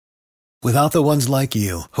Without the ones like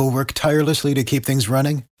you, who work tirelessly to keep things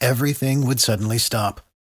running, everything would suddenly stop.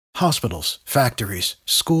 Hospitals, factories,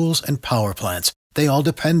 schools, and power plants, they all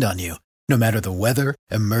depend on you. No matter the weather,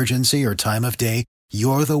 emergency, or time of day,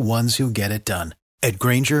 you're the ones who get it done. At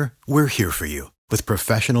Grainger, we're here for you with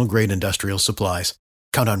professional-grade industrial supplies.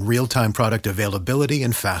 Count on real-time product availability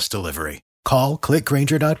and fast delivery. Call, click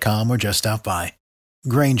Grainger.com, or just stop by.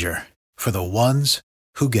 Grainger, for the ones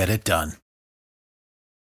who get it done.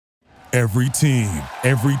 Every team,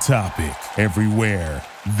 every topic, everywhere.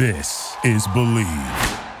 This is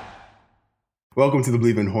Believe. Welcome to the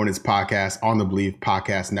Believe in Hornets podcast on the Believe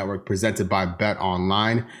Podcast Network, presented by Bet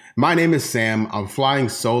Online. My name is Sam. I'm flying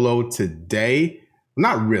solo today.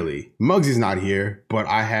 Not really. Muggsy's not here, but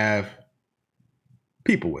I have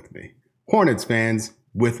people with me. Hornets fans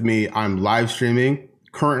with me. I'm live streaming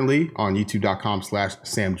currently on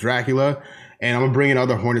youtube.com/Sam Dracula, and I'm bringing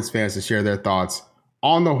other Hornets fans to share their thoughts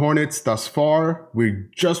on the Hornets thus far. We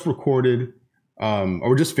just recorded, or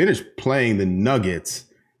we just finished playing the Nuggets.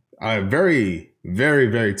 A very, very,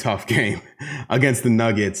 very tough game against the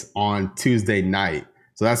Nuggets on Tuesday night.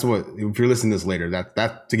 So that's what, if you're listening to this later,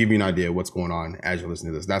 that to give you an idea of what's going on as you're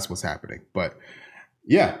listening to this, that's what's happening. But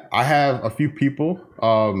yeah, I have a few people,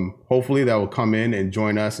 hopefully that will come in and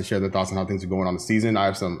join us and share their thoughts on how things are going on the season. I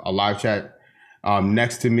have a live chat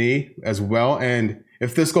next to me as well. And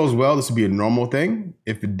if this goes well, this will be a normal thing.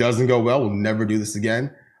 If it doesn't go well, we'll never do this again.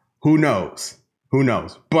 Who knows? Who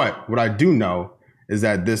knows? But what I do know is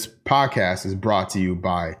that this podcast is brought to you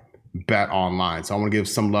by Bet Online. So I want to give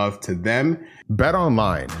some love to them. Bet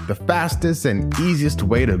Online, the fastest and easiest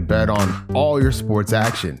way to bet on all your sports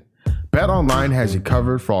action. Bet Online has you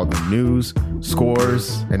covered for all the news,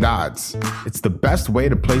 scores, and odds. It's the best way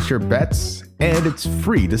to place your bets, and it's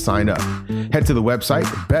free to sign up. Head to the website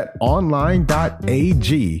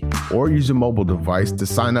betonline.ag or use a mobile device to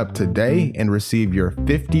sign up today and receive your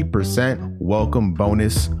 50% welcome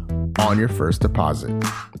bonus on your first deposit.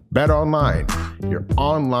 Bet Online, your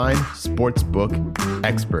online sportsbook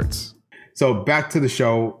experts. So back to the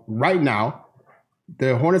show. Right now,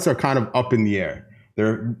 the Hornets are kind of up in the air.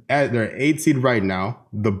 They're 8th seed right now.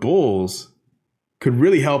 The Bulls could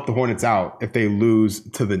really help the Hornets out if they lose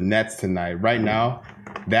to the Nets tonight. Right now,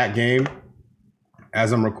 that game,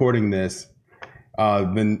 as I'm recording this,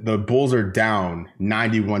 the Bulls are down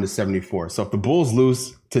 91-74. So if the Bulls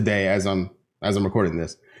lose today, as I'm recording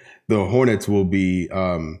this, the Hornets will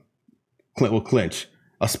clinch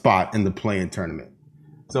a spot in the play-in tournament.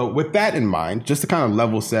 So with that in mind, just to kind of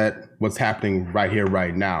level set what's happening right here,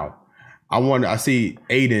 right now, I see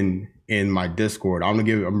Aiden in my Discord. I'm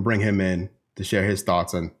gonna bring him in to share his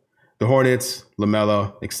thoughts on the Hornets,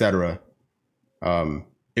 LaMelo, etc. I'm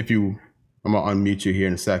gonna unmute you here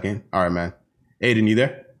in a second. All right, man. Aiden, you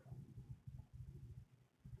there?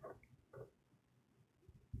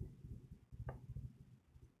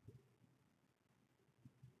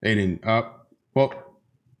 Aiden, well,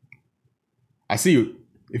 I see you.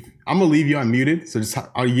 I'm gonna leave you unmuted, so just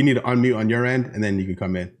you need to unmute on your end, and then you can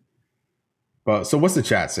come in. But so what's the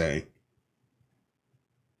chat saying?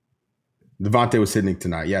 Devontae was sitting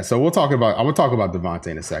tonight. Yeah, so I'm gonna talk about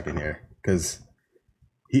Devontae in a second here, because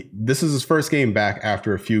this is his first game back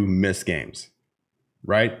after a few missed games,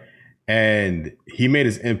 right? And he made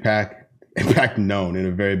his impact known in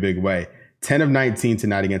a very big way. 10 of 19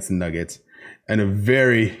 tonight against the Nuggets, and a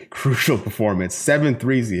very crucial performance. 7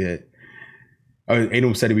 threes he hit.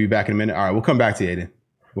 Aiden said he'd be back in a minute. All right, we'll come back to you, Aiden.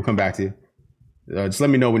 We'll come back to you. Just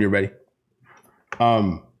let me know when you're ready.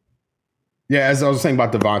 Yeah, as I was saying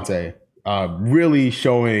about Devontae, really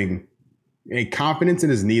showing a confidence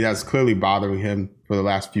in his knee that's clearly bothering him for the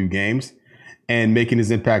last few games, and making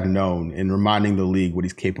his impact known and reminding the league what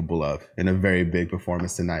he's capable of in a very big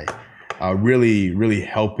performance tonight. Really, really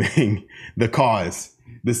helping the cause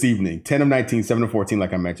this evening. 10 of 19, 7 of 14,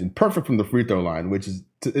 like I mentioned. Perfect from the free throw line, which is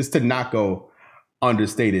to not go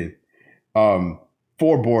understated. 4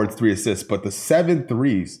 boards, 3 assists, but the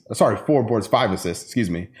 4 boards, 5 assists, excuse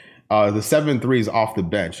me. The 7 threes off the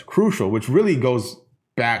bench, crucial, which really goes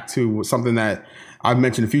back to something that I've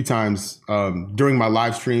mentioned a few times during my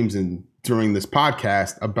live streams and during this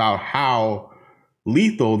podcast about how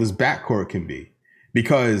lethal this backcourt can be.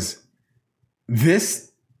 Because the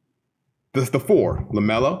 4,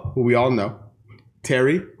 LaMelo, who we all know,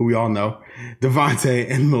 Terry, who we all know, Devontae,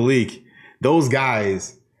 and Malik, those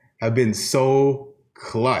guys have been so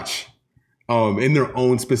clutch in their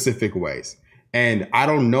own specific ways. And I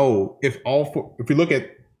don't know if if you look at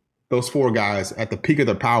those 4 guys at the peak of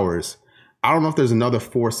their powers, I don't know if there's another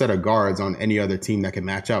 4 set of guards on any other team that can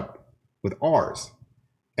match up with ours.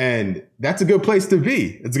 And that's a good place to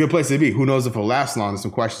be. It's a good place to be. Who knows if it'll last long? There's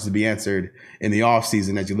some questions to be answered in the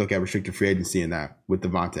offseason as you look at restricted free agency and that with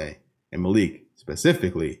Devontae and Malik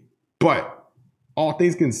specifically. But all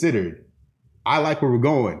things considered, I like where we're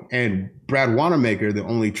going. And Brad Wanamaker, the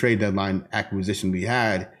only trade deadline acquisition we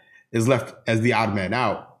had, is left as the odd man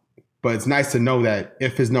out. But it's nice to know that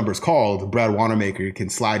if his number's called, Brad Wanamaker can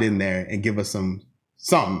slide in there and give us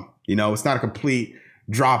something. You know, it's not a complete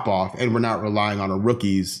drop off, and we're not relying on a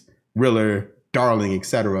rookies, Riller, Darling,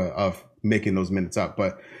 etc. of making those minutes up.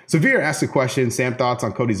 But Severe asked a question, Sam, thoughts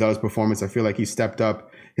on Cody Zeller's performance? I feel like he stepped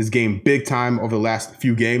up his game big time over the last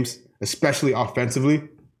few games, especially offensively.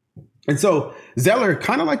 And so Zeller,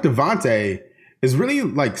 kind of like Devontae, is really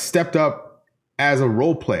like stepped up as a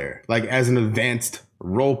role player, like as an advanced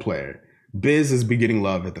role player. Biz is getting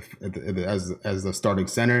love as the starting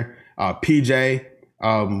center. PJ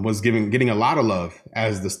was getting a lot of love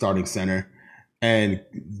as the starting center, and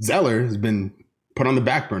Zeller has been put on the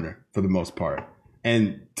back burner for the most part.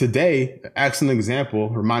 And today, excellent example,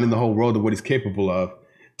 reminding the whole world of what he's capable of.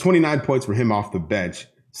 29 points for him off the bench,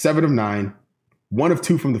 7 of 9, 1 of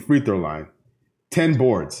 2 from the free throw line, 10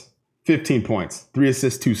 boards, 15 points, 3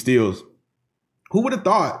 assists, 2 steals. Who would have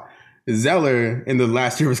thought Zeller in the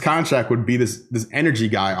last year of his contract would be this energy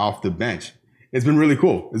guy off the bench? It's been really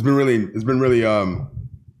cool. It's been really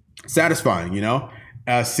satisfying, you know,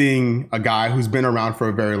 seeing a guy who's been around for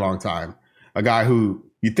a very long time, a guy who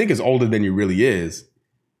you think is older than he really is,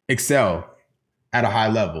 excel at a high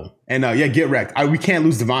level. And get wrecked. We can't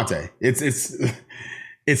lose Devontae.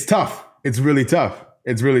 It's tough. It's really tough.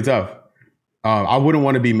 It's really tough. I wouldn't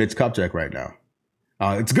want to be Mitch Kupchak right now.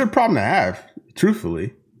 It's a good problem to have,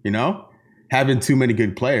 truthfully, you know, having too many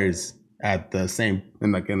good players at the same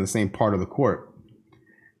in the same part of the court.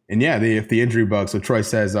 And if the injury bug. So Troy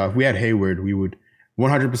says if we had Hayward, we would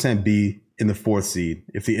 100% be in the 4th seed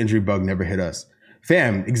if the injury bug never hit us.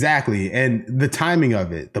 Fam, exactly. And the timing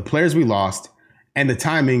of it, the players we lost, and the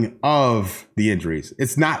timing of the injuries,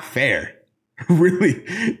 it's not fair. Really,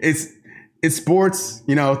 it's sports.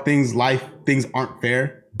 You know, things aren't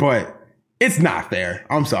fair, but it's not fair.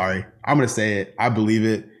 I'm sorry. I'm gonna say it. I believe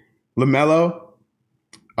it. LaMelo,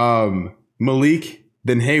 Malik,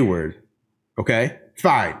 then Hayward. Okay,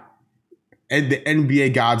 fine. And the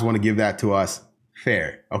NBA gods want to give that to us.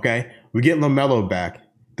 Fair. Okay, we get LaMelo back.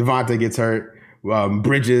 Devontae gets hurt.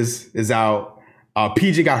 Bridges is out.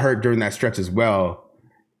 PJ got hurt during that stretch as well.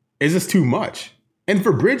 It's just too much. And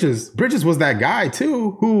for Bridges was that guy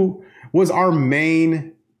too, who was our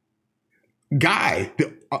main guy.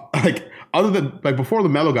 Other than before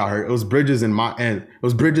LaMelo got hurt, it was Bridges and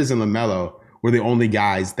LaMelo were the only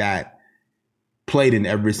guys that played in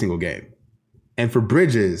every single game. And for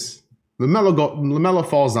Bridges, LaMelo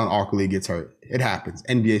falls down awkwardly, gets hurt. It happens.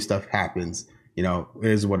 NBA stuff happens. You know,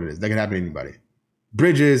 it is what it is. That can happen to anybody.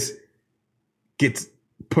 Bridges gets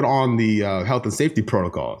put on the health and safety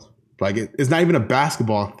protocols. It's not even a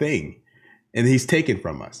basketball thing, and he's taken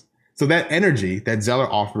from us. So that energy that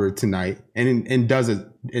Zeller offered tonight and does it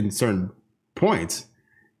in certain points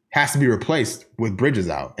has to be replaced with Bridges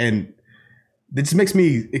out. And it just makes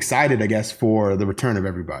me excited, I guess, for the return of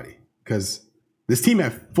everybody, because this team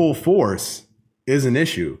at full force is an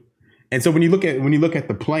issue. And so when you look at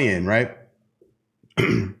the play-in, right?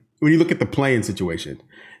 When you look at the play-in situation,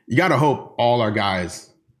 you got to hope all our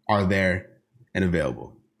guys are there and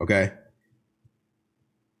available, okay?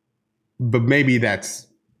 But maybe that's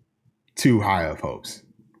too high of hopes.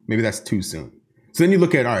 Maybe that's too soon. So then you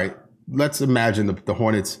look at, all right, let's imagine the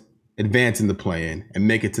Hornets advance in the play-in and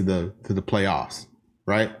make it to the playoffs,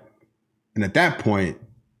 right? And at that point,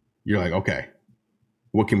 you're like, okay,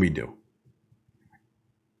 what can we do?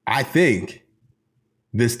 I think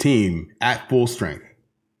this team at full strength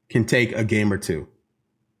can take a game or two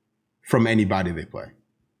from anybody they play.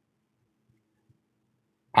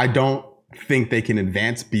 I don't think they can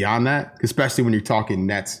advance beyond that, especially when you're talking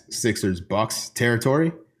Nets, Sixers, Bucks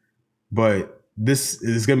territory. But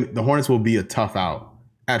the Hornets will be a tough out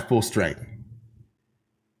at full strength.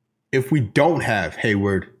 If we don't have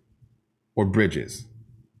Hayward or Bridges,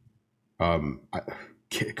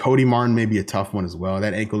 Cody Martin may be a tough one as well.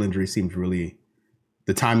 That ankle injury seems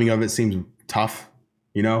the timing of it seems tough,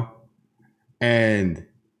 you know? And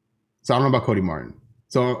so I don't know about Cody Martin.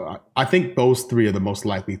 So I think those 3 are the most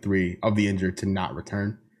likely 3 of the injured to not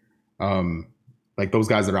return. Those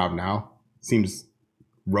guys that are out now, seems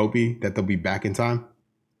ropey that they'll be back in time.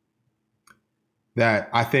 That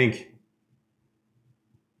I think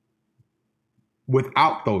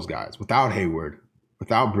without those guys, without Hayward,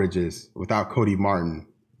 without Bridges, without Cody Martin,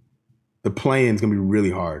 the play-in is going to be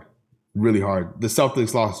really hard. Really hard. The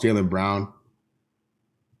Celtics lost Jaylen Brown.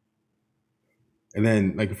 And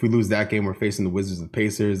then, like, if we lose that game, we're facing the Wizards and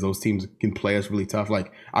Pacers. Those teams can play us really tough.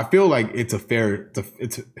 Like, I feel like it's a fair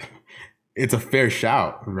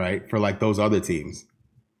shout, right, for like those other teams,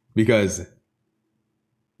 because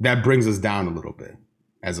that brings us down a little bit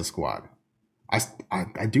as a squad.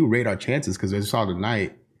 I do rate our chances, because I saw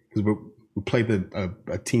tonight, because we played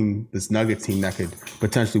a team, this Nuggets team that could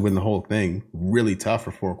potentially win the whole thing really tough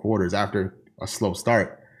for 4 quarters after a slow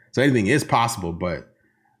start. So anything is possible, but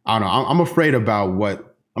I don't know.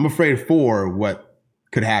 I'm afraid for what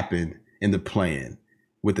could happen in the play-in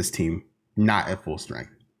with this team not at full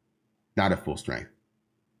strength. Not at full strength.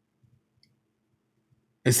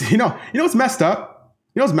 It's, you know what's messed up?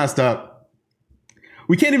 You know what's messed up?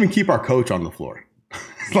 We can't even keep our coach on the floor.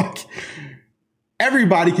 Like,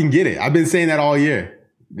 everybody can get it. I've been saying that all year.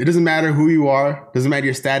 It doesn't matter who you are. Doesn't matter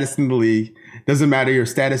your status in the league. Doesn't matter your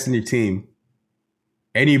status in your team.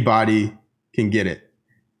 Anybody can get it.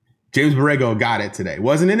 James Borrego got it today. It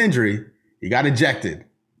wasn't an injury. He got ejected.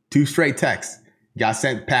 2 straight texts. He got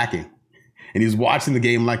sent packing. And he was watching the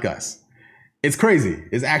game like us. It's crazy.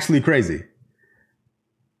 It's actually crazy.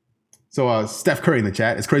 So Steph Curry in the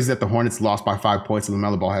chat. It's crazy that the Hornets lost by 5 points and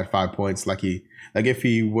LaMelo Ball had 5 points. Like if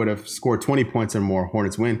he would have scored 20 points or more,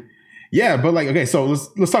 Hornets win. Yeah, but like, okay, so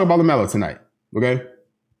let's talk about LaMelo tonight. Okay?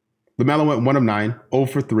 LaMelo went 1 of 9, 0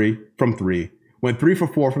 for 3 from 3. Went 3 for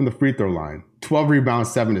 4 from the free throw line. 12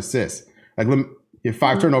 rebounds, 7 assists. Like,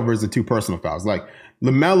 5 turnovers and 2 personal fouls. Like,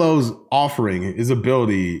 LaMelo's offering, his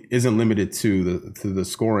ability isn't limited to the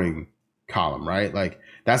scoring column, right? Like,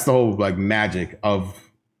 that's the whole like magic of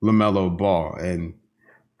LaMelo Ball and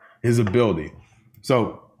his ability.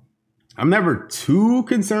 So I'm never too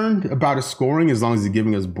concerned about his scoring, as long as he's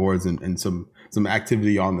giving us boards and some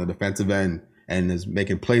activity on the defensive end and is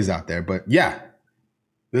making plays out there. But yeah,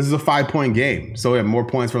 this is a 5-point game, so we have more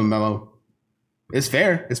points from LaMelo. It's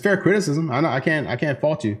fair. It's fair criticism. I know. I can't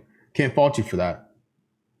fault you. Can't fault you for that.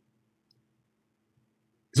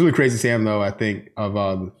 It's really crazy, Sam, though. I think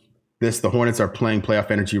of this. The Hornets are playing playoff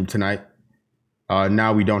energy tonight.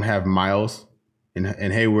 Now we don't have Miles and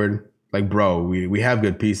Hayward. Like, bro, we have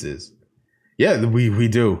good pieces. Yeah, we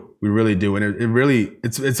do. We really do. And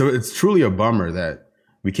it's truly a bummer that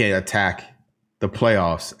we can't attack the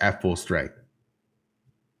playoffs at full strength.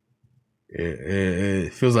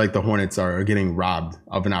 It feels like the Hornets are getting robbed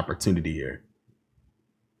of an opportunity here.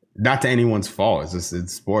 Not to anyone's fault. It's just,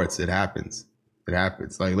 it's sports. It happens. It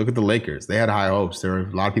happens. Like, look at the Lakers. They had high hopes. They're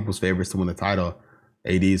a lot of people's favorites to win the title.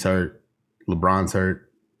 AD's hurt. LeBron's hurt.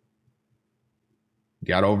 You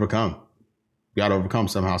got to overcome. You got to overcome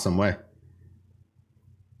somehow, some way.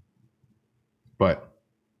 But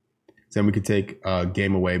then we could take a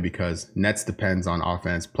game away because Nets depends on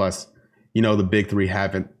offense. Plus, the big three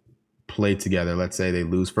haven't played together. Let's say they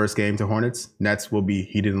lose first game to Hornets. Nets will be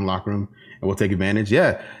heated in the locker room and we'll take advantage.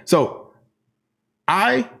 Yeah. So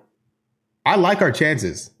I like our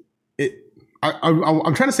chances.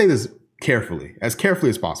 I'm trying to say this carefully as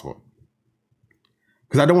possible,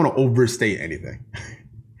 because I don't want to overstate anything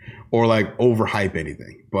or like overhype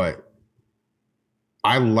anything, but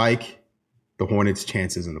I like the Hornets'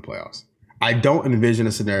 chances in the playoffs. I don't envision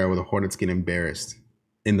a scenario where the Hornets get embarrassed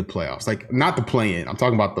in the playoffs. Like, not the play-in. I'm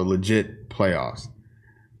talking about the legit playoffs.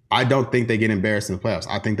 I don't think they get embarrassed in the playoffs.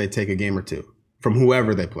 I think they take a game or two from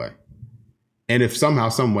whoever they play. And if somehow,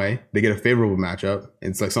 some way, they get a favorable matchup,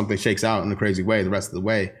 and it's like something shakes out in a crazy way the rest of the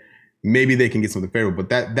way, maybe they can get something favorable.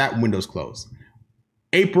 But that window's closed.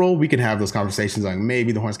 April, we can have those conversations like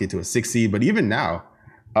maybe the Hornets get to a 6 seed. But even now,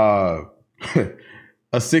 a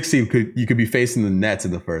 6 seed you could be facing the Nets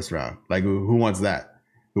in the first round. Like, who wants that?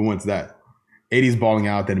 Who wants that? 80's balling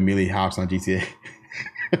out, then immediately hops on GTA.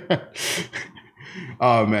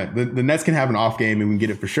 Oh, man. The Nets can have an off game and we can get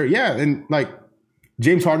it for sure. Yeah, and like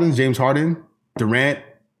James Harden. Durant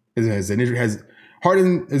has an injury.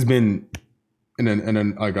 Harden has been an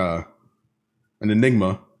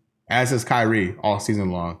enigma, as has Kyrie all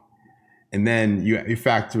season long. And then you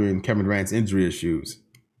factor in Kevin Durant's injury issues,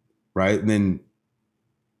 right? And then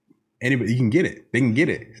anybody, you can get it. They can get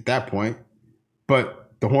it at that point.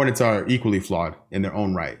 But the Hornets are equally flawed in their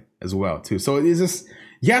own right as well, too. So it's just,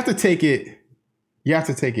 you have to take it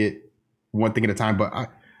one thing at a time. But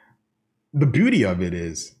the beauty of it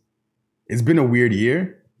is, it's been a weird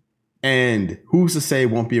year, and who's to say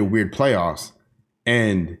it won't be a weird playoffs?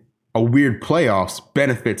 And a weird playoffs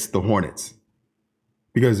benefits the Hornets,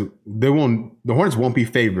 because the Hornets won't be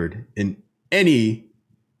favored in any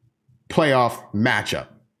playoff matchup,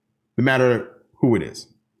 no matter who it is.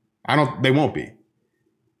 They won't be.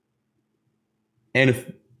 And if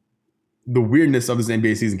the weirdness of this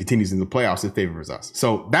NBA season continues in the playoffs, it favors us.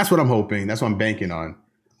 So that's what I'm hoping. That's what I'm banking on.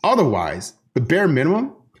 Otherwise, the bare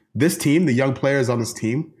minimum, this team, the young players on this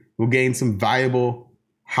team, will gain some valuable,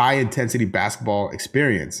 high-intensity basketball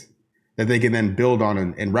experience that they can then build on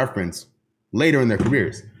and reference later in their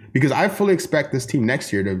careers. Because I fully expect this team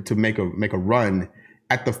next year to make a run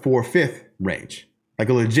at the 4-5 range, like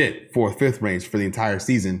a legit 4-5 range for the entire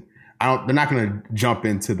season. They're not going to jump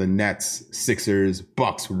into the Nets, Sixers,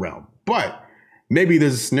 Bucks realm, but maybe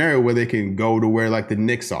there's a scenario where they can go to where like the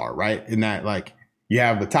Knicks are, right? In that, like, you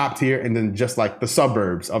have the top tier and then just like the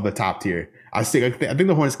suburbs of the top tier. I think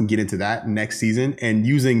the Hornets can get into that next season, and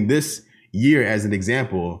using this year as an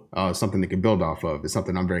example, something they can build off of is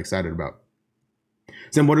something I'm very excited about.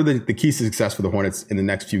 Sam, what are the keys to success for the Hornets in the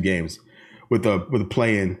next few games with a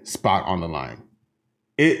play-in spot on the line?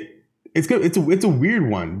 It's good. It's a weird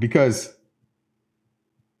one because,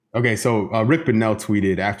 okay, so Rick Bonnell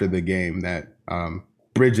tweeted after the game that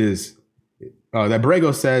Bridges, that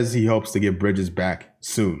Borrego says he hopes to get Bridges back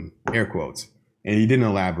soon, air quotes, and he didn't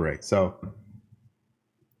elaborate. So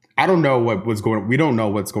I don't know we don't know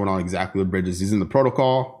what's going on exactly with Bridges. He's in the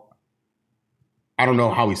protocol. I don't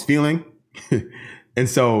know how he's feeling. And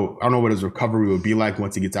so I don't know what his recovery would be like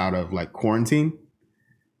once he gets out of like quarantine.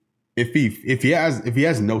 If he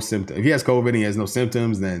has no symptoms, if he has COVID and he has no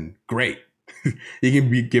symptoms, then great. He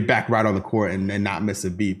can get back right on the court and not miss a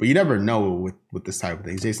beat. But you never know with this type of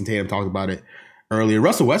thing. Jason Tatum talked about it earlier.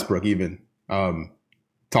 Russell Westbrook even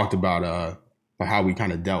talked about how we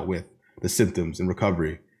kind of dealt with the symptoms and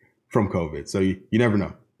recovery from COVID. So you never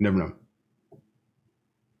know. You never know.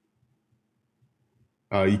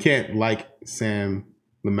 You can't like Sam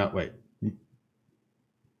LaMelo. Wait.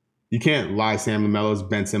 You can't lie Sam LaMelo's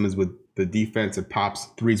Ben Simmons with the defense and pops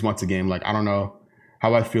threes once a game. Like, I don't know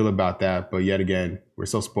how I feel about that, but yet again, we're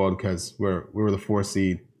so spoiled because we were the 4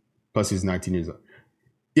 seed, plus he's 19 years old.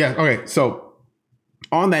 Yeah, okay, so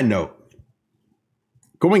on that note,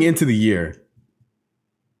 going into the year,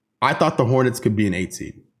 I thought the Hornets could be an 8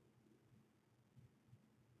 seed.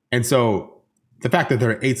 And so the fact that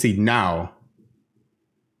they're an 8 seed now,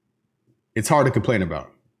 it's hard to complain about.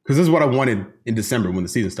 Because this is what I wanted in December when the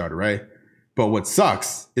season started, right? But what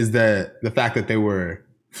sucks is that the fact that they were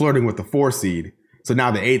flirting with the 4 seed. So now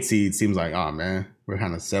the 8 seed seems like, oh man, we're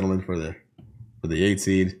kind of settling for the 8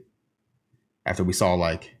 seed. After we saw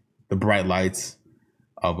like the bright lights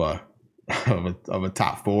of a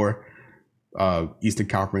top 4 Eastern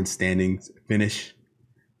Conference standings finish.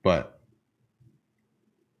 But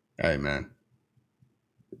hey man,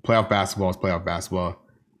 playoff basketball is playoff basketball.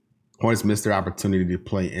 Hornets missed their opportunity to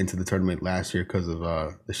play into the tournament last year because of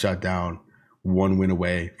the shutdown, 1 win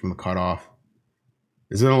away from the cutoff.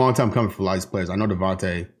 It's been a long time coming for a lot of these players. I know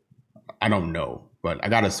Devontae, I don't know, but I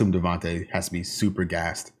got to assume Devontae has to be super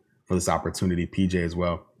gassed for this opportunity. PJ as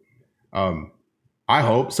well. I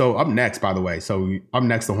hope. So up next, by the way, up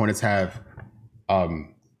next, the Hornets have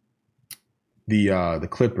the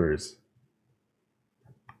Clippers.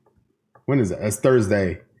 When is it? It's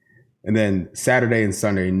Thursday. And then Saturday and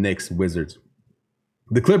Sunday, Knicks, Wizards.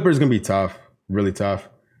 The Clippers going to be tough, really tough.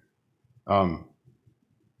 I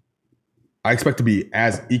expect to be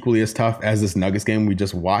as equally as tough as this Nuggets game we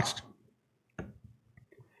just watched.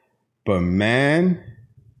 But man,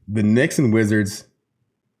 the Knicks and Wizards,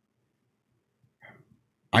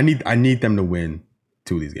 I need them to win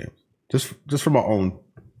 2 of these games. Just for my own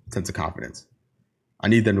sense of confidence. I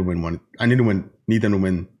need them to win one. Need them to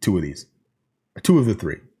win 2 of these. 2 of the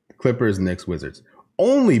 3. Clippers, Knicks, Wizards.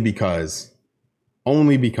 Only because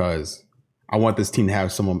I want this team to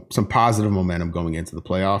have some positive momentum going into the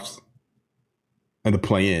playoffs and the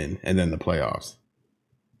play-in and then the playoffs.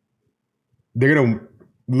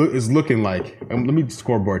 It's looking like, let me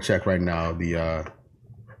scoreboard check right now the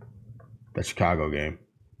Chicago game.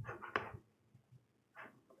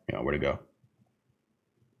 Where'd it go?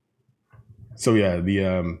 So yeah,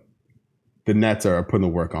 the Nets are putting the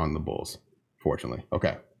work on the Bulls, fortunately.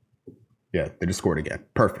 Okay. Yeah, they just scored again.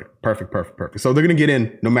 Perfect. So they're going to get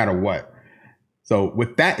in no matter what. So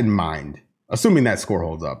with that in mind, assuming that score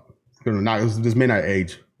holds up, this may not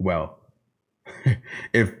age well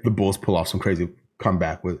if the Bulls pull off some crazy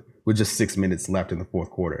comeback with just 6 minutes left in the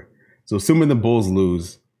fourth quarter. So assuming the Bulls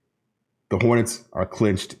lose, the Hornets are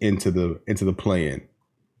clinched into the play-in.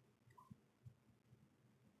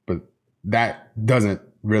 But that doesn't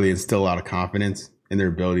really instill a lot of confidence in their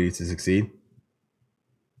ability to succeed.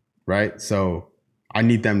 Right? So I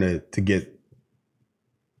need them to get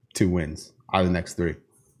 2 wins out of the next 3.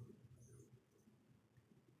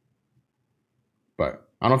 But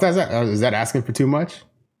I don't know if is that asking for too much?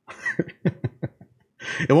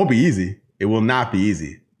 It won't be easy. It will not be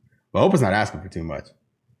easy. But I hope it's not asking for too much.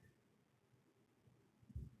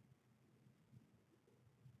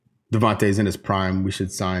 Devontae's in his prime. We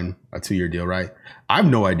should sign a 2-year deal, right? I have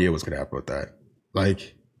no idea what's going to happen with that.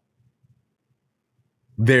 Like,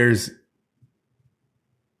 there's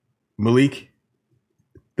Malik.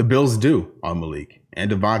 The Bills do on Malik and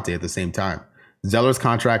Devontae at the same time. Zeller's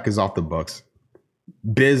contract is off the books.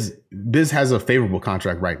 Biz has a favorable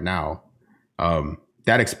contract right now.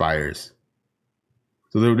 That expires.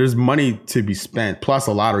 So there's money to be spent, plus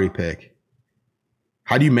a lottery pick.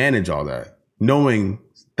 How do you manage all that? Knowing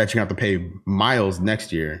that you have to pay Miles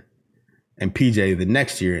next year and PJ the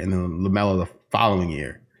next year and then LaMelo the following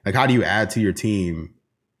year. Like, how do you add to your team?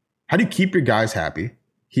 How do you keep your guys happy,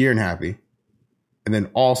 here and happy, and then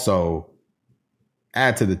also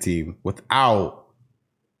add to the team without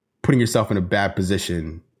putting yourself in a bad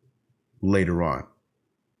position later on?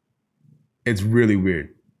 It's really weird.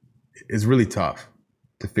 It's really tough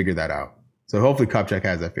to figure that out. So hopefully Kupchak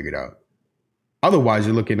has that figured out. Otherwise,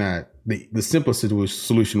 you're looking at the simplest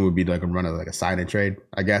solution would be like a sign and trade,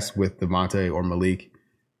 I guess, with Devontae or Malik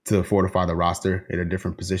to fortify the roster in a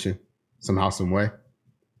different position somehow, some way.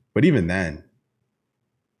 But even then,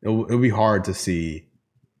 it'll be hard to see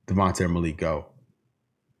Devontae or Malik go.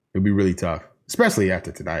 It'll be really tough, especially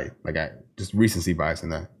after tonight. Like, just recency bias in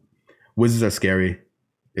that. Wizards are scary.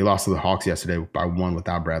 They lost to the Hawks yesterday by 1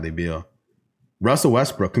 without Bradley Beal. Russell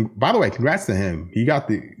Westbrook, by the way, congrats to him. He got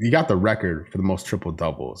the record for the most triple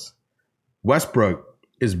doubles. Westbrook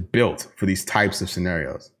is built for these types of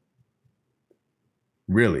scenarios.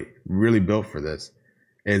 Really, really built for this.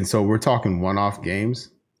 And so we're talking one-off games.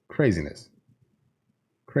 Craziness.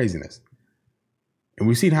 And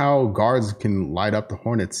we've seen how guards can light up the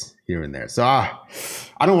Hornets here and there. So I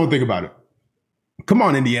don't want to think about it. Come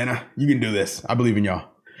on, Indiana. You can do this. I believe in y'all.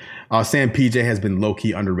 Sam PJ has been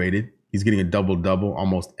low-key underrated. He's getting a double-double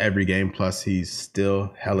almost every game. Plus, he's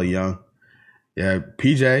still hella young. Yeah,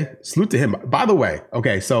 PJ, salute to him. By the way,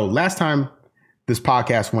 okay, so last time this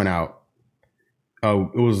podcast went out,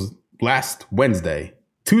 it was last Wednesday.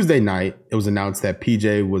 Tuesday night, it was announced that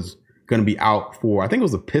PJ was going to be out for, I think it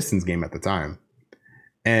was a Pistons game at the time.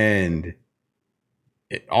 And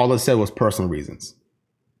all it said was personal reasons.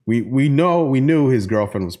 We knew his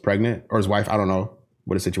girlfriend was pregnant, or his wife. I don't know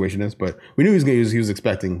what his situation is, but we knew he was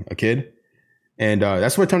expecting a kid, and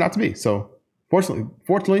that's what it turned out to be. So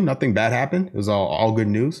fortunately, nothing bad happened. It was all good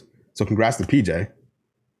news. So congrats to PJ,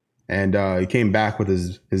 and he came back with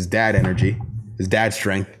his dad energy, his dad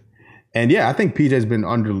strength, and yeah, I think PJ's been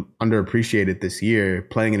underappreciated this year,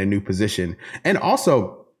 playing in a new position, and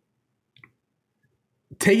also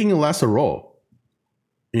taking a lesser role.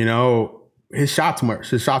 You know, his shots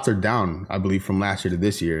are down, I believe, from last year to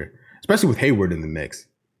this year, especially with Hayward in the mix.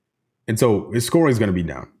 And so his scoring is going to be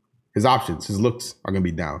down. His options, his looks are going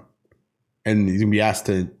to be down. And he's going to be asked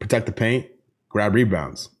to protect the paint, grab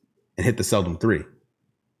rebounds, and hit the seldom three.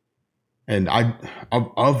 And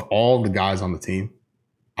of all the guys on the team,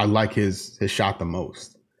 I like his shot the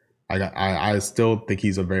most. I still think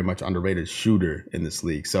he's a very much underrated shooter in this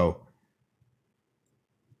league. So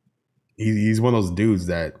he's one of those dudes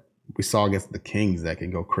that we saw against the Kings that can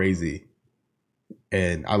go crazy.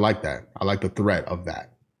 And I like that. I like the threat of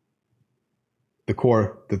that. The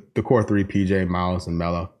core three, PJ, Miles, and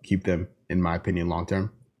Melo, keep them, in my opinion, long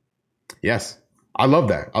term. Yes, I love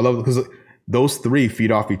that. I love it because those three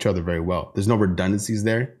feed off each other very well. There's no redundancies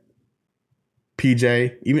there.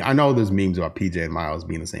 PJ, even I know there's memes about PJ and Miles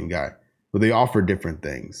being the same guy, but they offer different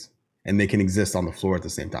things and they can exist on the floor at the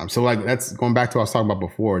same time. So like that's going back to what I was talking about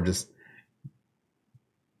before, just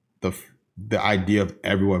the idea of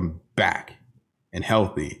everyone back and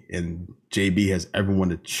healthy, and JB has everyone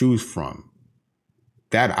to choose from.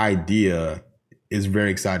 That idea is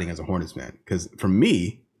very exciting as a Hornets fan, because for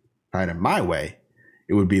me, if I had it my way,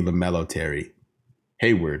 it would be LaMelo, Terry,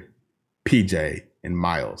 Hayward, PJ, and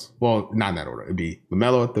Miles. Well, not in that order. It'd be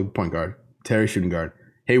LaMelo at the point guard, Terry shooting guard,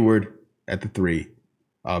 Hayward at the 3,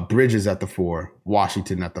 Bridges at the 4,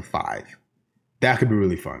 Washington at the 5. That could be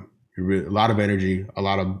really fun. A lot of energy, a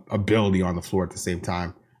lot of ability on the floor at the same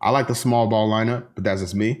time. I like the small ball lineup, but that's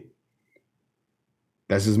just me.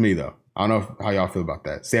 That's just me, though. I don't know how y'all feel about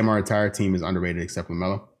that. Sam, our entire team is underrated except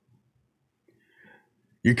LaMelo.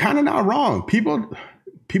 You're kind of not wrong. People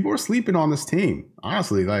are sleeping on this team.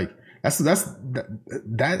 Honestly, like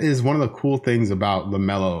that is one of the cool things about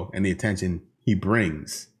LaMelo and the attention he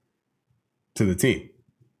brings to the team.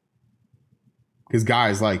 Because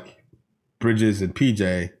guys like Bridges and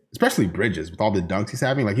PJ, especially Bridges, with all the dunks he's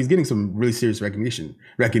having, like he's getting some really serious recognition.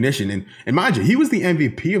 And mind you, he was the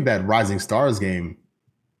MVP of that Rising Stars game.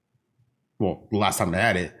 Well, the last time they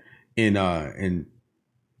had it in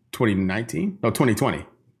 2019, no,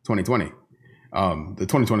 2020. The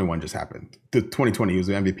 2021 just happened. The 2020, he was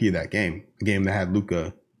the MVP of that game, a game that had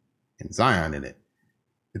Luka and Zion in it.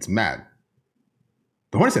 It's mad.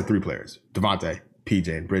 The Hornets had 3 players, Devontae,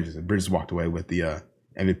 PJ, and Bridges. And Bridges walked away with the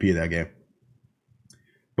MVP of that game.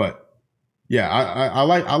 But yeah, I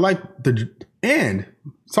like the, and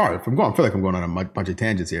sorry if I feel like I'm going on a bunch of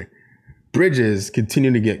tangents here. Bridges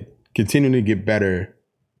continuing to get better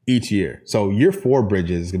each year. So year 4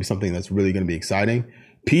 Bridges is gonna be something that's really gonna be exciting.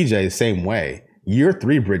 PJ, the same way. Year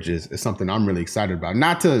 3 Bridges is something I'm really excited about.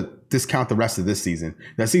 Not to discount the rest of this season.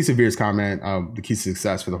 That C. Severe's comment, the key to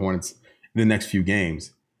success for the Hornets in the next few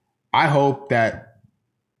games. I hope that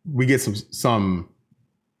we get some.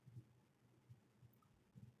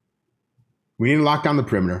 We need to lock down the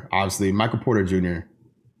perimeter. Obviously, Michael Porter Jr.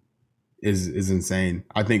 is insane.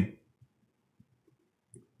 I think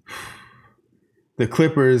the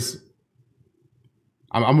Clippers.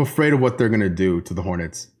 I'm afraid of what they're gonna do to the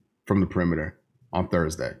Hornets from the perimeter on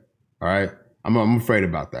Thursday. All right, I'm afraid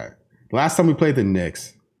about that. The last time we played the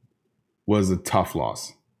Knicks was a tough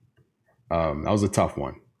loss. That was a tough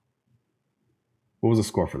one. What was the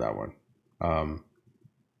score for that one? Let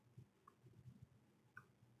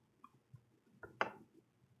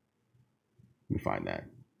me find that.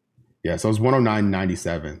 Yeah, so it was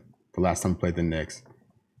 109-97 the last time we played the Knicks.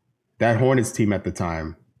 That Hornets team at the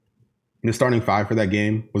time, the starting 5 for that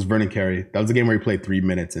game was Vernon Carey. That was a game where he played 3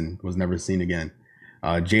 minutes and was never seen again.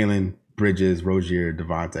 Jalen, Bridges, Rozier,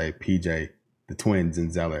 Devontae, PJ, the Twins,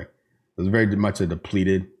 and Zeller. It was very much a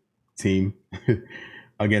depleted team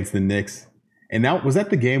against the Knicks. And was that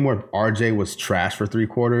the game where RJ was trash for 3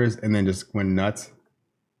 quarters and then just went nuts?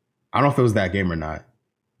 I don't know if it was that game or not.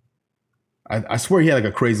 I swear he had like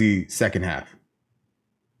a crazy second half.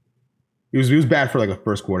 He was bad for like a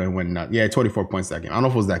first quarter and went nuts. Yeah, 24 points that game. I don't know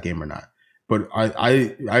if it was that game or not. But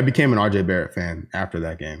I became an RJ Barrett fan after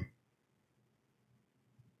that game.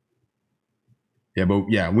 Yeah, but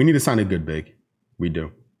yeah, we need to sign a good big. We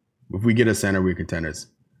do. If we get a center, we're contenders.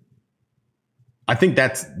 I think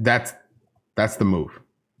that's the move.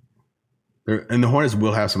 And the Hornets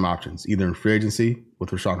will have some options, either in free agency with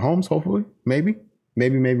Richaun Holmes, hopefully, maybe. In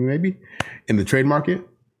the trade market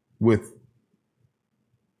with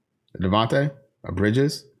Devontae,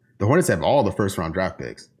 Bridges. The Hornets have all the first round draft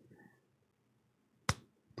picks.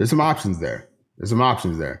 There's some options there.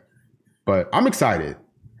 But I'm excited.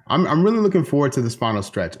 I'm really looking forward to this final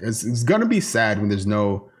stretch. It's going to be sad when there's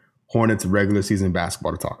no Hornets regular season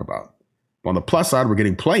basketball to talk about. But on the plus side, we're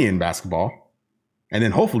getting play-in basketball and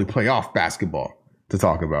then hopefully playoff basketball to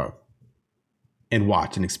talk about and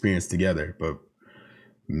watch and experience together. But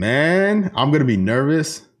man, I'm going to be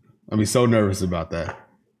nervous. I'll be so nervous about that.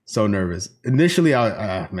 So nervous. Initially,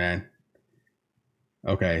 man.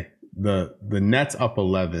 Okay. The Nets up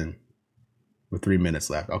 11 with 3 minutes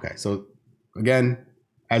left. Okay. So again,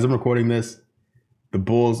 as I'm recording this, if the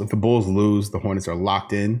Bulls lose, the Hornets are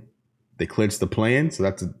locked in. They clinch the play-in. So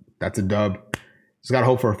that's a dub. Just got to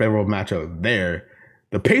hope for a favorable matchup there.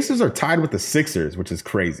 The Pacers are tied with the Sixers, which is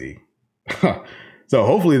crazy. So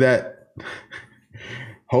hopefully that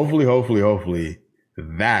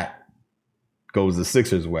goes the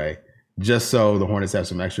Sixers' way, just so the Hornets have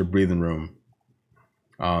some extra breathing room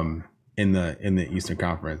in the Eastern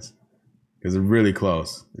Conference. Because it's really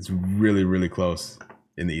close. It's really, really close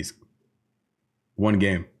in the East. One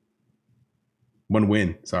win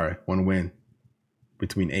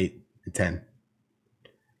between 8 and 10.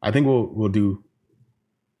 I think we'll do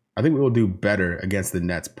better against the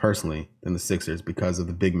Nets personally than the Sixers because of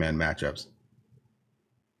the big man matchups.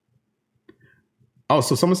 Oh,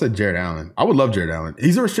 so someone said Jared Allen. I would love Jared Allen.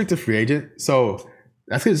 He's a restricted free agent, so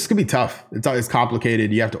it's going to be tough. It's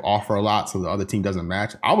complicated. You have to offer a lot so the other team doesn't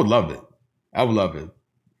match. I would love it.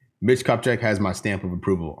 Mitch Kupchak has my stamp of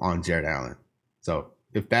approval on Jared Allen. So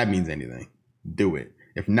if that means anything, do it.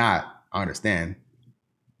 If not, I understand.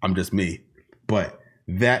 I'm just me. But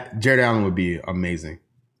that Jared Allen would be amazing.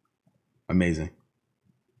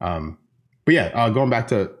 But yeah, going back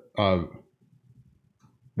to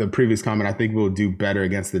the previous comment, I think we'll do better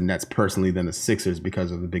against the Nets personally than the Sixers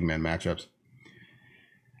because of the big man matchups.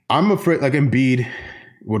 I'm afraid like Embiid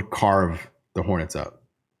would carve the Hornets up.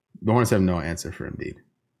 The Hornets have no answer for Embiid.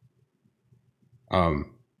 And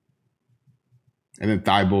then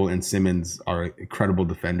Thibault and Simmons are incredible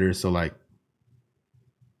defenders. So like,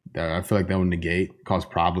 I feel like that would cause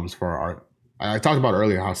problems for our. I talked about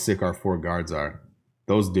earlier how sick our 4 guards are.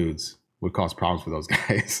 Those dudes would cause problems for those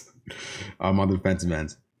guys on the defensive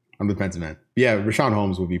end. Yeah, Richaun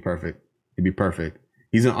Holmes would be perfect. He'd be perfect.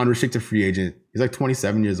 He's an unrestricted free agent. He's like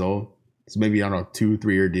 27 years old. So maybe, I don't know,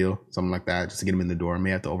 2-3 year deal, something like that, just to get him in the door.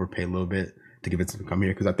 May have to overpay a little bit to convince him to come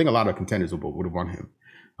here because I think a lot of contenders would have wanted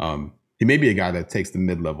him. He may be a guy that takes the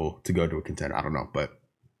mid-level to go to a contender. I don't know, but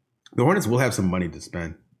the Hornets will have some money to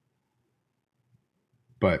spend.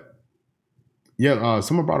 But yeah,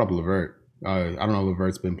 someone brought up LeVert. I don't know.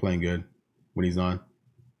 LeVert's been playing good when he's on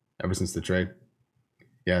ever since the trade.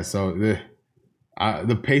 Yeah, so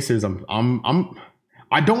the Pacers, I don't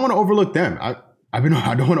want to overlook them. I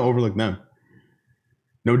don't want to overlook them.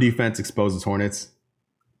 No defense exposes Hornets.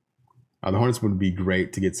 The Hornets would be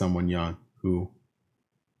great to get someone young who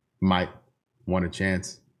might want a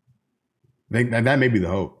chance. I think that may be the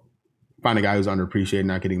hope. Find a guy who's underappreciated,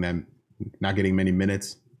 not getting many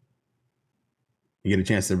minutes. You get a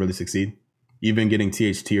chance to really succeed. Even getting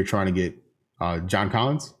THT or trying to get John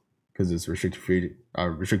Collins because it's restricted free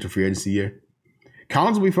agency year.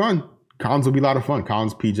 Collins will be fun. Collins will be a lot of fun.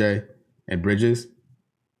 Collins, PJ, and Bridges.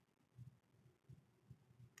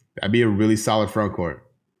 That'd be a really solid front court.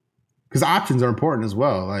 Because options are important as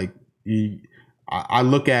well. Like I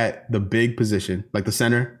look at the big position, like the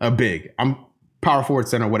center, a big. I'm power forward,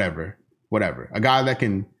 center, whatever. A guy that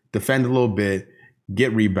can defend a little bit,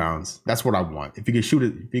 get rebounds. That's what I want. If you can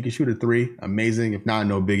shoot a three, amazing. If not,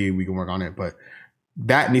 no biggie. We can work on it. But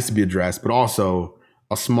that needs to be addressed. But also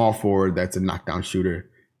a small forward that's a knockdown shooter.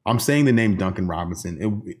 I'm saying the name Duncan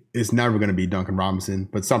Robinson. It's never going to be Duncan Robinson,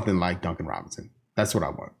 but something like Duncan Robinson. That's what I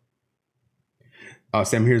want.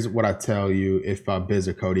 Sam, here's what I tell you. If Biz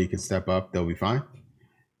or Cody can step up, they'll be fine.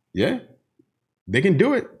 Yeah, they can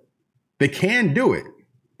do it. They can do it.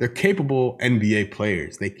 They're capable NBA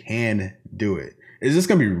players. They can do it. It's just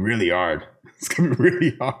going to be really hard. It's going to be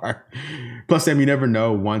really hard. Plus, Sam, you never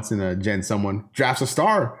know. Once in a gen, someone drafts a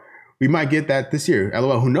star. We might get that this year.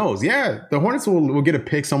 LOL, who knows? Yeah, the Hornets will get a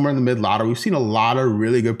pick somewhere in the mid-lottery. We've seen a lot of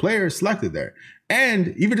really good players selected there.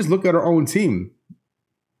 And even just look at our own team.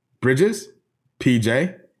 Bridges,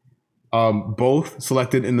 PJ, both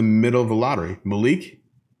selected in the middle of the lottery. Malik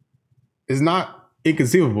is not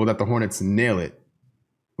inconceivable that the Hornets nail it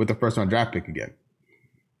with the first-round draft pick again.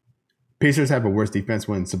 Pacers have a worse defense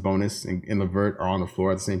when Sabonis and LeVert are on the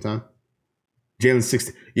floor at the same time. Jalen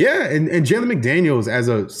 6, yeah, and Jalen McDaniels as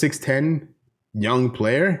a 6'10" young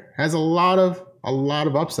player has a lot of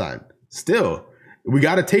upside. Still, we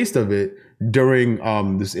got a taste of it during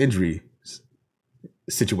this injury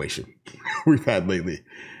situation we've had lately.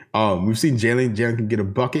 We've seen Jalen can get a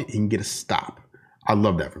bucket, he can get a stop. I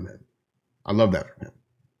love that from him. I'm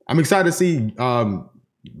excited to see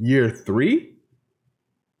year 3.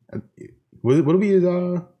 What'll be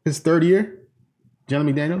his third year?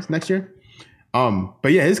 Jalen McDaniels next year.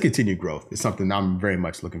 But yeah, his continued growth is something I'm very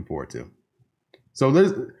much looking forward to. So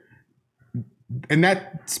and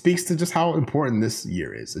that speaks to just how important this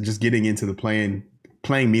year is, just getting into the playing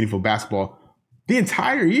meaningful basketball the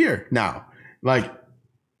entire year now. Like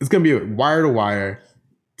it's gonna be a wire to wire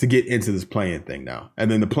to get into this playing thing now, and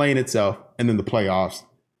then the playing itself, and then the playoffs.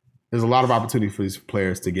 There's a lot of opportunity for these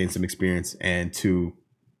players to gain some experience and to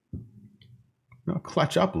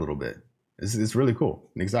clutch up a little bit. It's really cool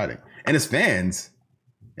and exciting. And as fans,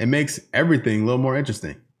 it makes everything a little more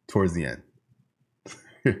interesting towards the end.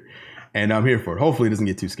 And I'm here for it. Hopefully it doesn't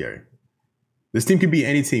get too scary. This team could be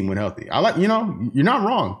any team when healthy. You're not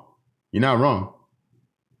wrong. You're not wrong.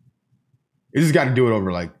 You just got to do it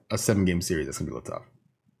over like a 7-game series. That's going to be a little tough.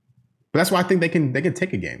 But that's why I think they can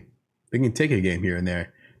take a game. They can take a game here and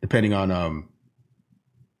there, depending on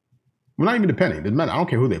well, not even depending. Doesn't matter. I don't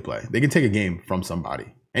care who they play. They can take a game from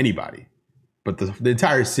somebody, anybody. But the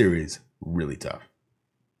entire series, really tough.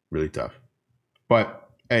 Really tough. But,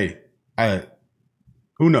 hey,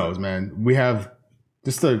 who knows, man? We have,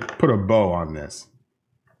 just to put a bow on this,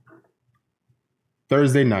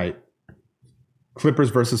 Thursday night,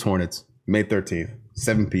 Clippers versus Hornets, May 13th,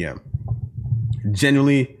 7 p.m.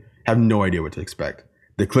 Genuinely have no idea what to expect.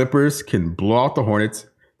 The Clippers can blow out the Hornets.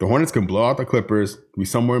 The Hornets can blow out the Clippers. Be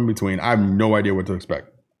somewhere in between. I have no idea what to expect.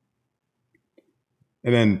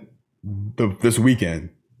 And then this weekend,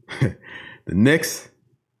 the Knicks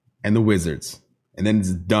and the Wizards. And then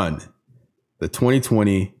it's done. The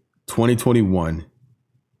 2020-2021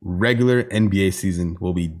 regular NBA season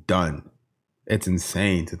will be done. It's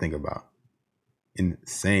insane to think about.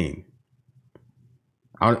 Insane.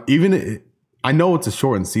 I know it's a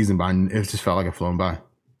shortened season, but it just felt like it flown by.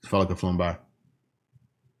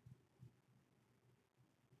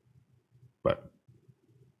 But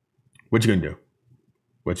what you gonna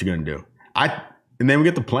do? And then we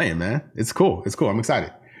get to playing, man. It's cool. I'm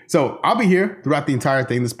excited. So I'll be here throughout the entire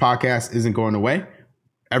thing. This podcast isn't going away.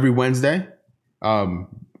 Every Wednesday,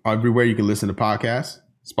 everywhere you can listen to podcasts,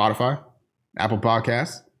 Spotify, Apple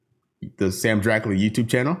Podcasts, the Sam Dracula YouTube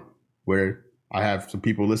channel, where I have some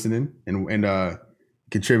people listening and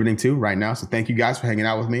contributing to right now. So thank you guys for hanging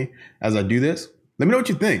out with me as I do this. Let me know what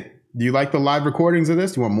you think. Do you like the live recordings of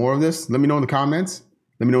this? Do you want more of this? Let me know in the comments.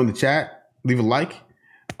 Let me know in the chat. Leave a like.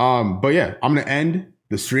 But yeah, I'm going to end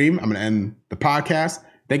the stream. I'm going to end the podcast.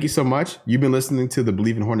 Thank you so much. You've been listening to the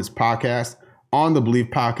Believe in Hornets podcast on the Believe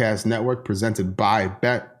Podcast Network, presented by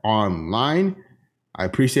Bet Online. I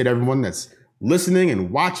appreciate everyone that's listening and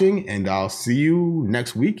watching, and I'll see you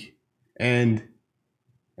next week. And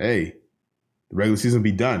hey, the regular season will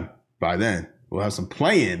be done by then. We'll have some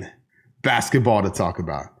playing basketball to talk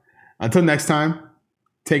about. Until next time,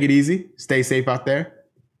 take it easy. Stay safe out there.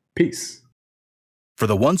 Peace. For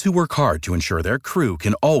the ones who work hard to ensure their crew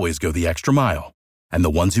can always go the extra mile, and the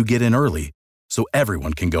ones who get in early so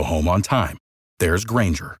everyone can go home on time, there's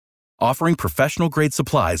Grainger, offering professional-grade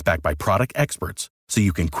supplies backed by product experts so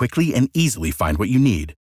you can quickly and easily find what you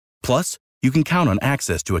need. Plus, you can count on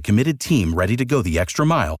access to a committed team ready to go the extra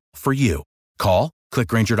mile for you. Call, click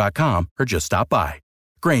Grainger.com, or just stop by.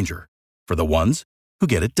 Grainger, for the ones who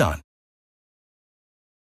get it done.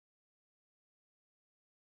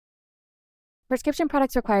 Prescription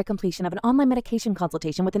products require completion of an online medication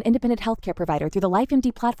consultation with an independent healthcare provider through the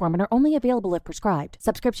LifeMD platform and are only available if prescribed.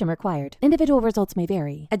 Subscription required. Individual results may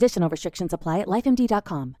vary. Additional restrictions apply at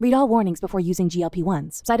lifemd.com. Read all warnings before using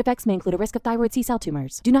GLP-1s. Side effects may include a risk of thyroid C-cell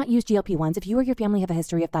tumors. Do not use GLP-1s if you or your family have a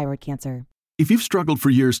history of thyroid cancer. If you've struggled for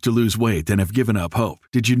years to lose weight and have given up hope,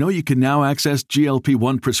 did you know you can now access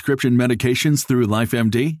GLP-1 prescription medications through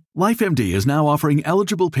LifeMD? LifeMD is now offering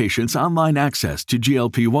eligible patients online access to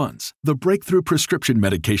GLP-1s, the breakthrough prescription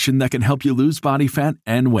medication that can help you lose body fat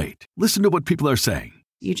and weight. Listen to what people are saying.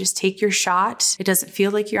 You just take your shot. It doesn't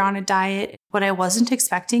feel like you're on a diet. What I wasn't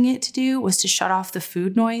expecting it to do was to shut off the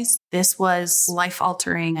food noise. This was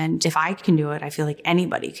life-altering, and if I can do it, I feel like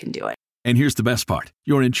anybody can do it. And here's the best part.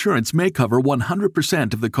 Your insurance may cover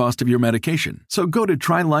 100% of the cost of your medication. So go to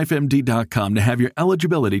TryLifeMD.com to have your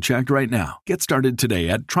eligibility checked right now. Get started today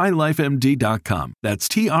at TryLifeMD.com. That's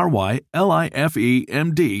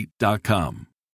TryLifeMD.com.